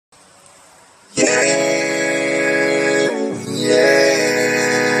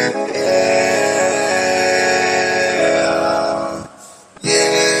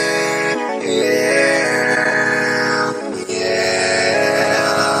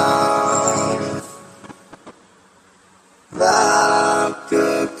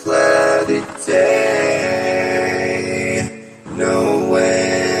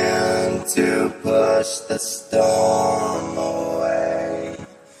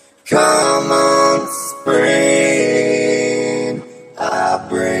Come on, spring, I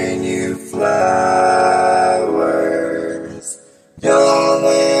bring you flowers. Your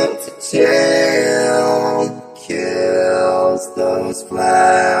winter chill kills those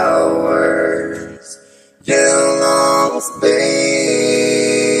flowers. You'll almost be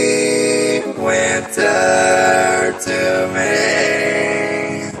winter to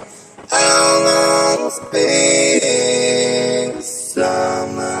me. I'll almost be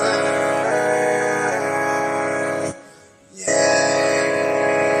summer.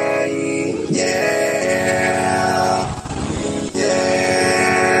 Yeah, yeah, yeah, yeah,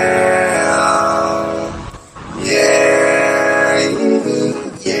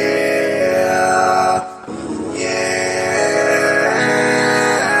 yeah.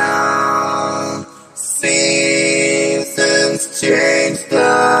 Seasons changed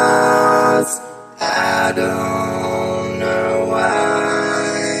us, I don't know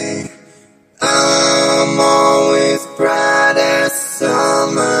why. I'm always bright as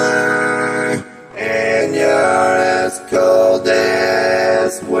summer, and you're as cold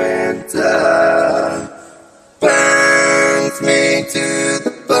as winter. Burns me to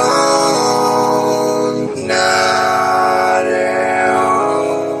the bone, not at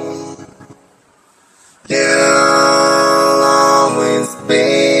all. You'll always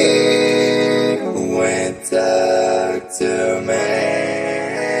be winter to me.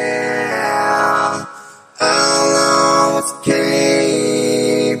 I'll always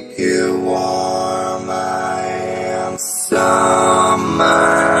keep you warm, I am summer.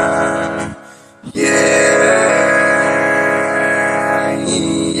 Yeah,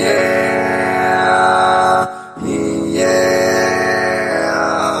 yeah, yeah.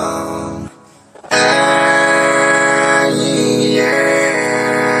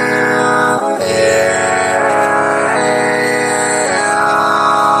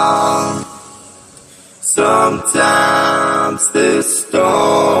 Sometimes this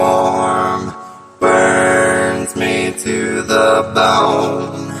storm burns me to the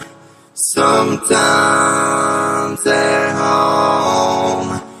bone. Sometimes at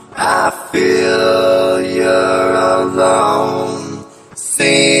home I feel you're alone.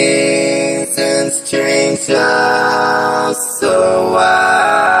 Seasons change us, so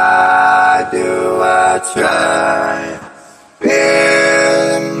why do I try?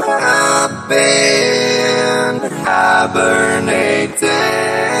 In my bed, hibernating.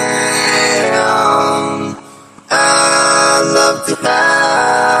 I love to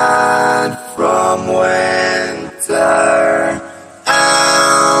hide from winter. I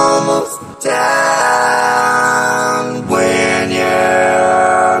almost died when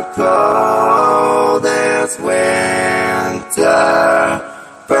you're cold as winter.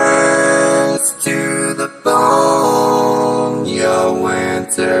 Burns to the bone, your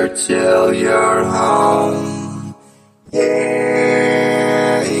winter chill, your home.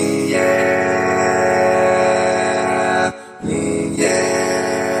 Yeah, yeah, yeah,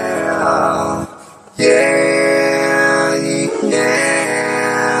 yeah,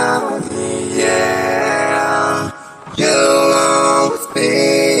 yeah, yeah. You'll always be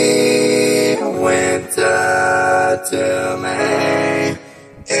winter to me,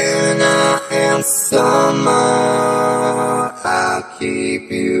 and I am summer. I'll keep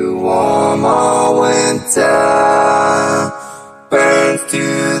you warm all winter. Burns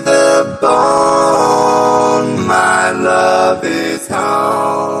to the bone, my love is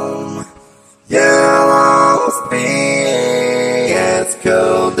home. You'll always be as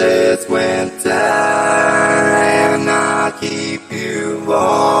cold as winter, and I'll keep you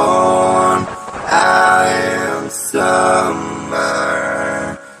warm. I am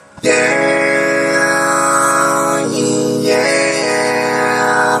summer. Yeah, yeah, yeah,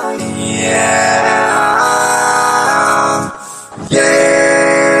 yeah,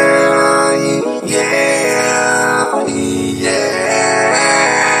 yeah, yeah.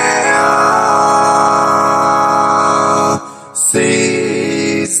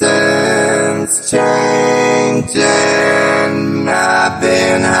 Seasons changing, I've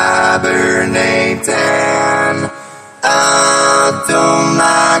been hibernating. I don't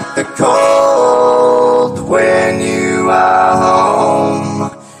like the cold when you are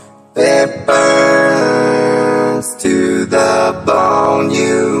home. It burns to the bone,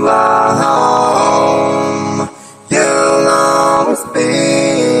 you are home. You'll always be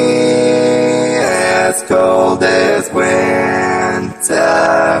as cold as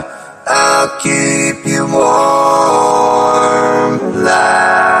winter. I'll keep you warm.